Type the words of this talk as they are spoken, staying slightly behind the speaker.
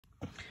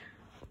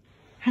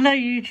Hello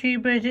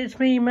YouTubers, it's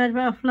me, Mad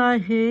Butterfly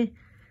here,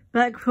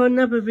 back for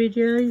another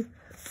video.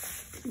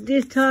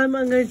 This time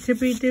I'm going to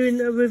be doing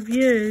a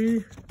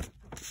review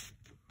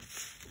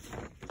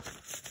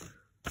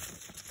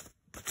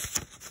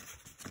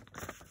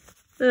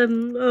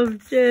of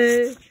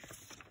this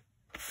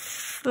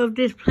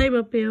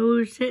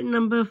Playmobil set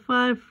number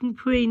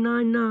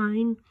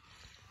 5399.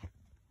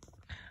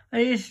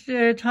 And it's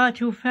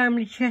titled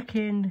Family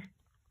Check-In.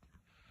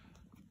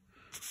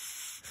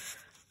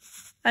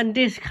 And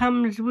this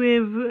comes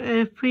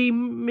with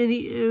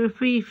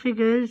three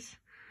figures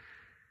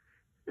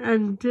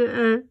and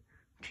 2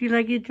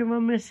 luggage and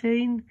 1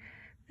 machine.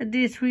 And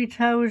this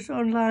retails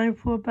online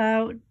for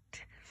about,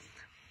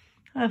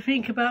 I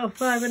think about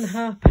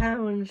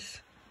 £5.50.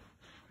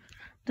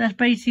 That's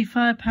basically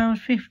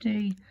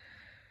 £5.50,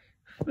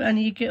 and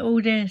you get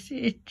all this.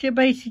 It's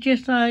basically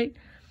just like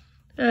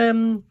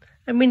a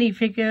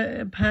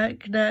minifigure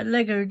pack that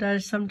Lego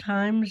does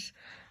sometimes,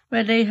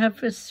 where they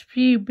have a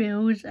few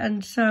bills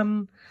and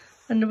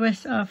the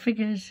rest are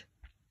figures.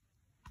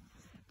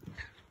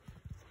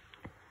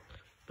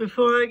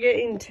 Before I get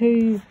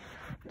into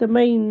the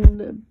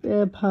main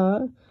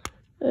part,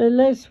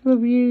 let's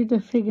review the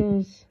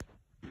figures.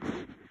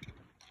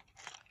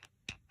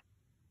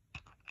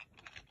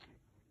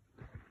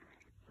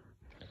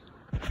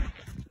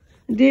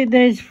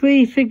 There's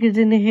 3 figures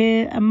in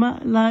here,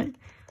 and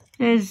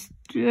there's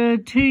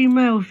 2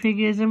 male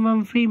figures and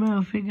 1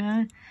 female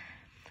figure.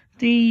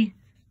 This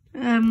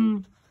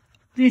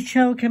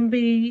child can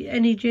be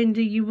any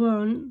gender you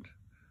want.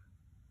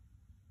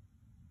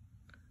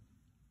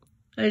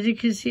 As you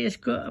can see, it's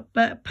got a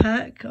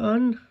backpack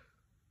on.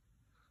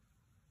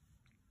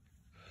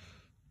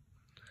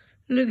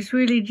 Looks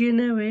really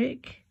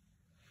generic.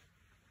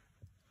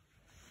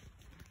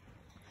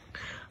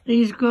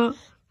 He's got,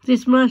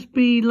 this must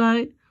be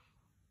like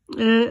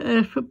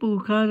a football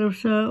card or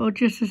so, or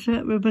just a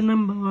shirt with a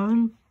number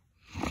on.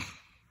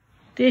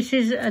 This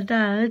is a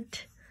dad.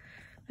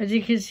 As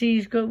you can see,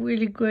 he's got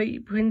really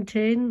great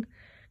printing,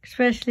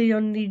 especially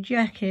on the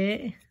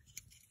jacket.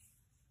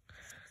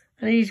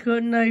 And he's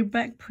got no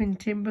back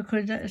printing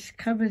because that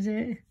covers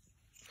it.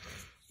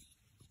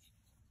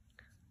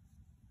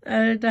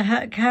 The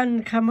hat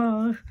can come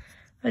off.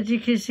 As you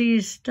can see,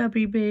 his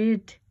stubby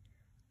beard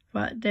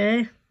right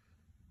there.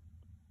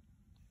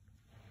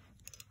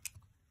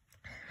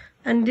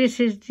 And this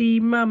is the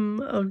mum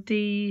of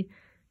the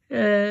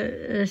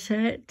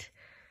set.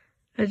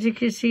 As you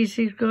can see,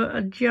 she's got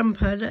a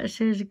jumper that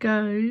says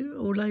go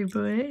all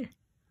over it.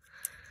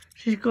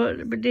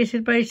 But this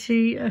is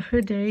basically a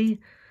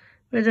hoodie,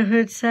 where the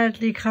hood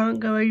sadly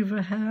can't go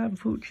over her,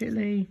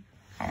 unfortunately.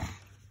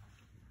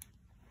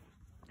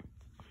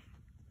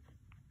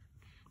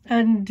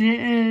 And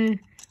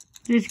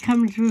this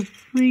comes with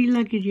 3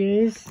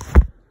 luggages.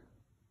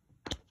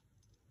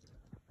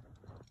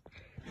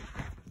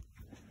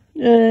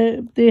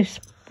 This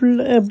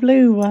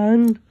blue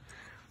one,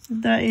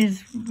 that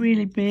is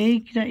really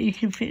big, that you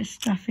can fit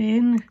stuff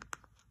in.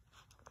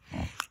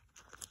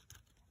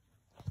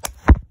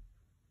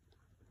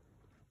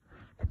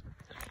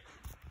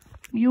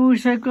 You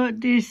also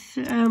got this,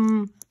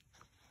 this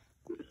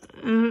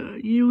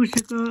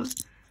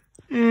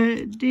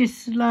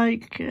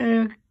like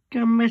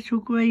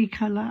gunmetal grey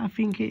colour, I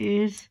think it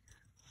is,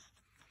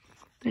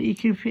 that you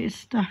can fit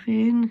stuff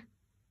in.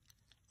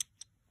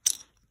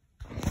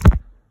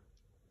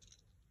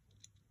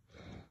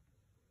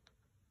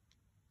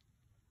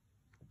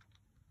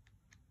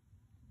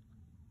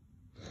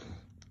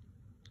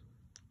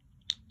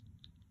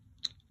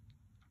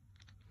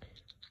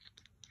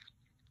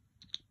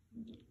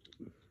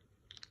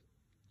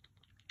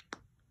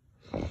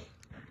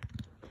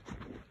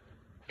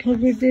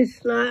 Comes with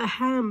this like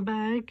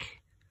handbag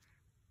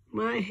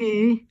right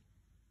here.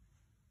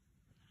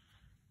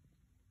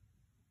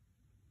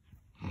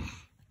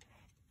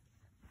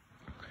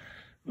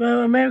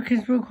 Well,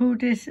 Americans will call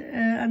this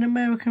an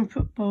American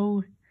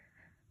football.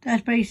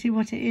 That's basically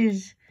what it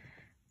is.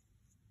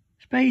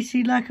 It's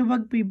basically like a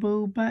rugby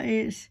ball, but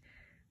it's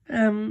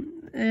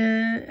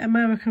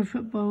American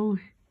football,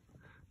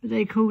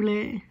 they call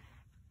it.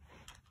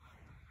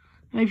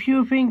 If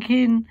you're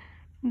thinking,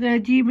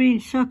 do you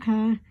mean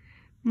soccer?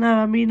 No,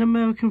 I mean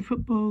American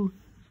football.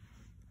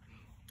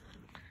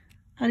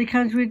 And it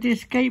comes with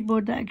this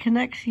skateboard that can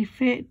actually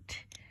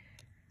fit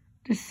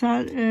the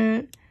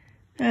sun,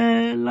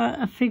 like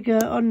a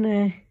figure on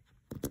there.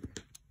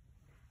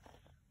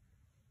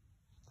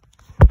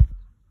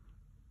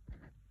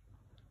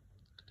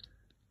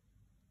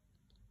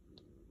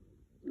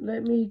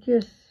 Let me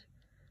just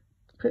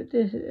put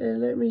this.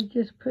 In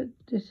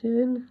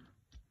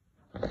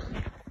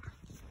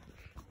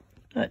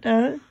like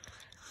that.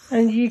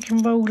 And you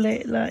can roll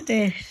it like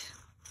this.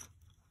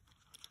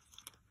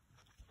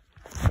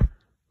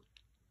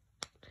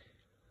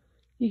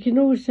 You can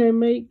also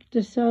make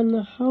the son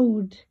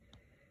hold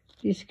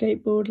the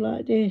skateboard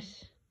like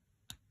this.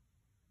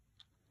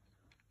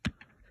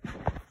 As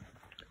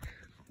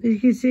you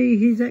can see,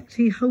 he's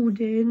actually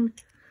holding.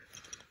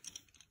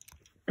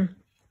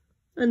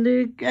 And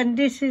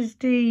this is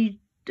the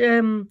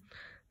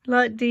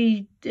like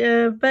the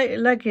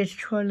luggage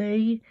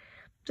trolley,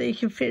 that you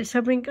can fit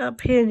something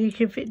up here and you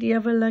can fit the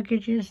other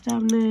luggages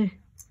down there.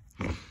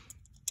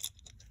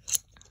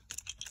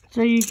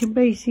 So you can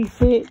basically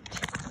fit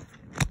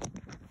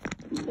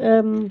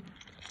the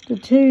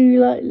two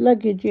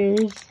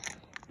luggages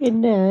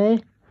in there.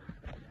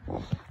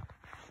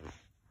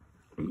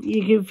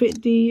 You can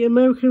fit the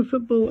American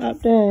football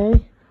up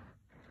there,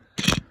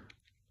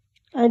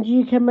 and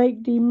you can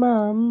make the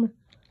mum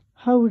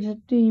hold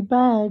the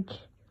bag.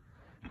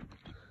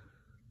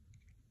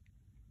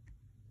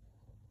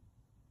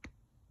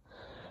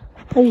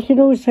 And you can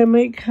also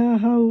make her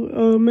hold,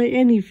 or make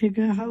any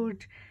figure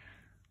hold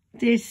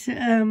this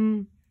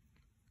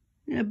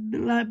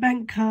like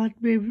bank card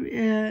with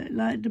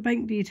like the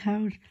bank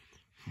details.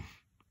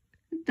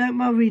 Don't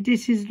worry,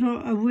 this is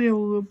not a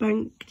real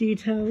bank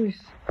details,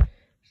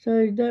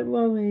 so don't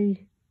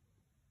worry.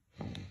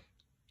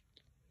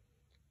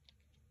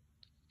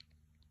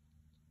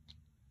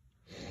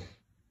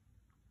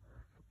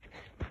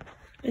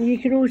 And you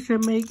can also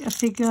make a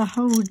figure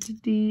hold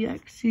the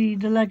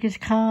luggage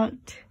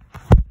cart.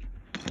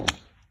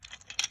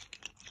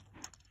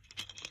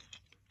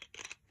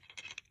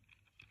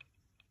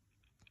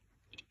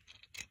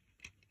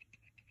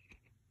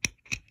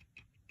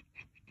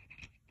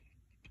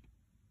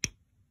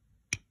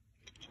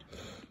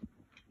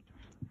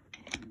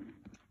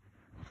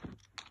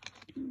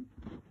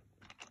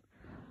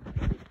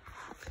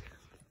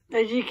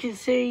 As you can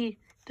see,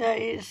 that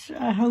it's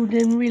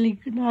holding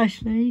really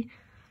nicely.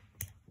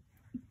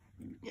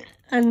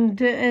 And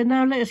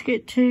now let's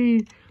get to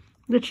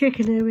the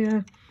chicken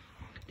area.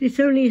 This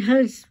only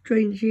has,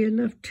 strangely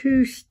enough,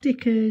 2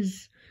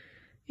 stickers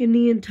in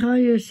the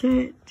entire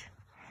set.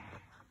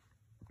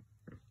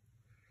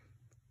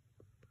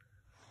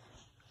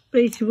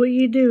 Basically what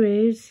you do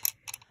is,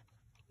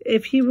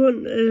 if you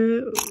want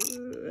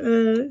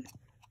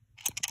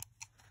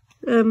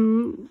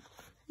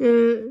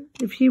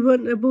if you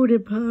want a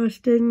boarding pass,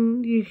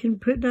 then you can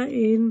put that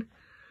in.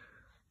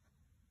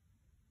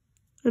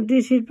 And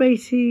this is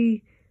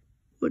basically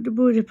what the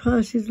boarding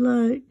pass is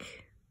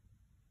like.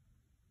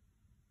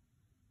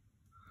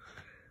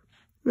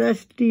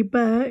 That's the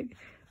back,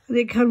 and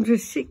it comes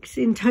with 6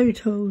 in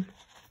total.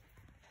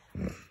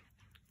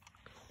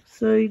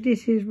 So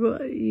this is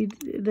what you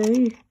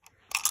do.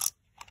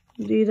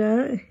 Do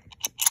that.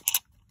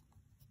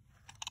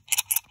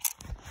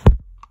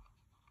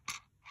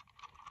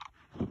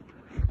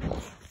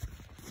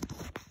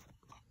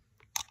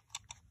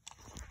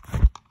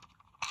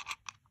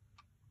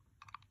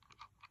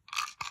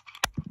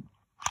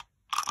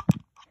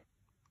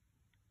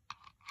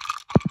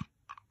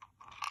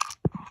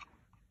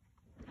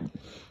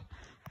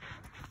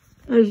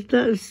 As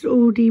that's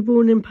all the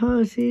boarding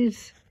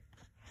passes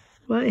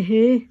right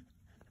here.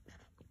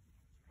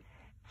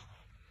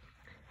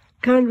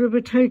 Comes with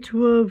a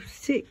total of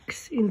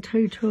 6 in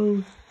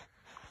total.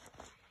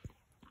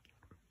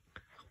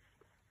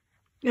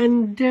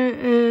 And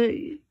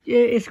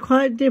it's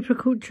quite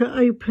difficult to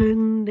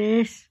open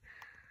this,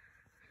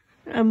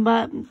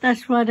 but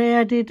that's why they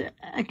added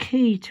a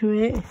key to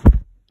it.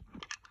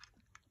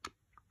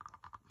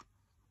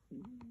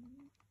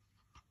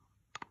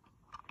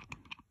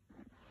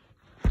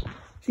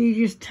 So you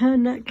just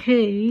turn that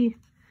key,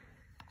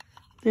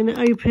 then it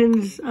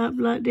opens up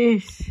like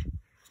this.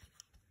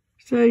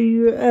 So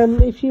you,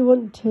 if you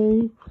want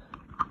to,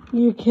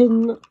 you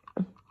can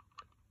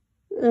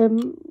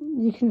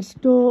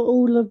store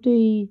all of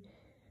the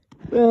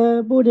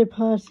boarding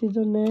passes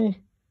on there,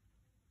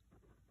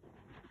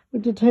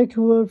 with a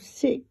total of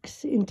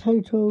 6 in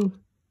total.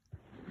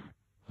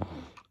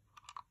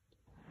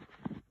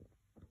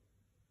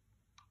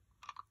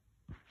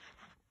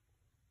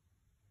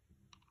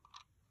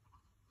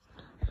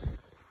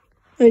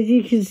 As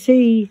you can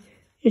see,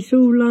 it's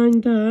all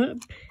lined up,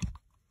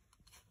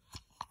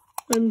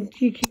 and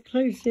you can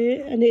close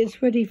it and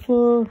it's ready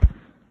for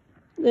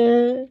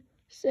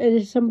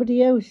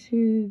somebody else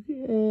who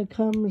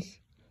comes.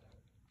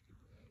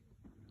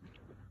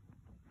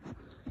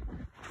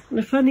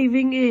 The funny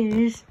thing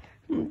is,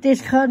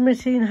 this card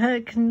machine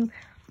can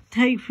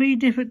take 3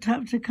 different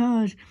types of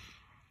cards.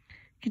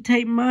 It can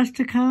take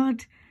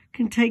MasterCard,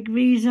 can take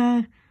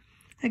Visa,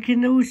 it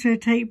can also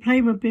take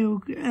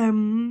Playmobil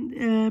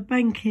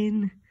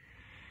banking.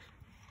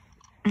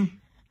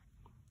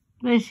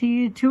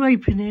 Basically, to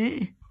open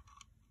it,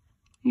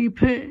 you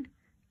put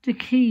the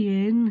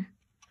key in.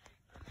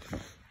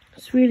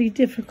 It's really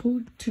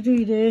difficult to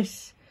do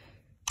this.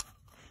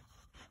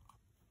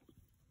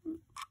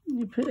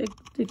 You put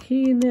the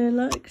key in there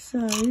like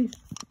so.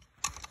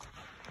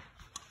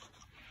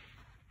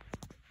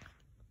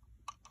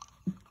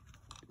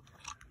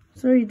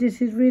 Sorry,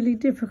 this is really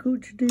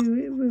difficult to do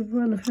it with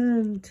one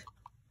hand.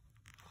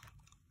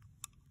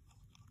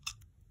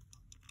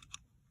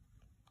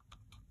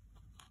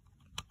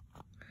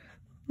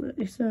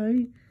 Like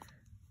so.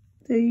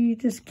 So you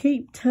just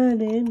keep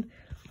turning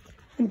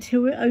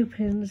until it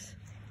opens.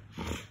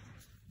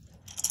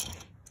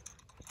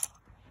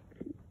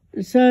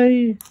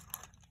 So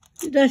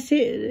that's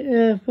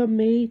it from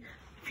me.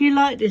 you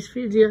like this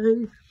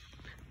video,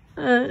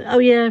 oh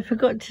yeah, I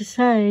forgot to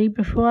say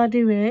before I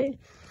do it,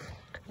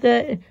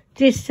 that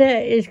this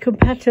set is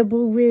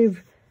compatible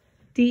with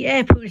the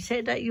airport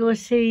set that you'll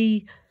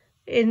see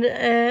in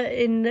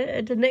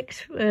the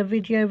next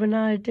video when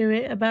I do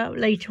it about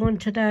later on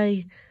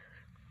today.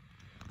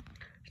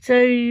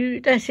 So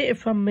that's it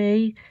from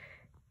me,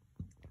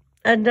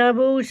 and I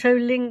will also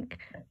link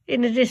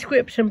in the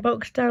description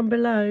box down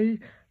below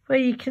where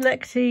you can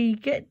actually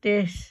get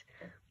this.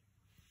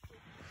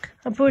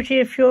 Unfortunately,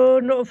 if you're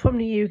not from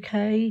the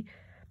UK,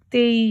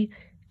 the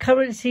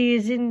currency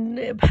is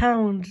in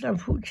pounds,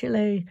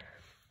 unfortunately.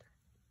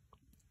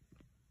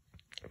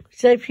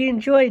 So if you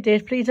enjoyed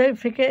this, please don't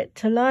forget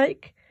to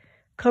like,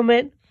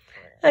 comment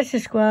and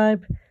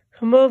subscribe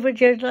for more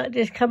videos like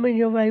this coming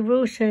your way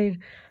real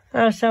soon.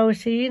 I will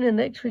see you in the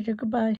next video. Goodbye.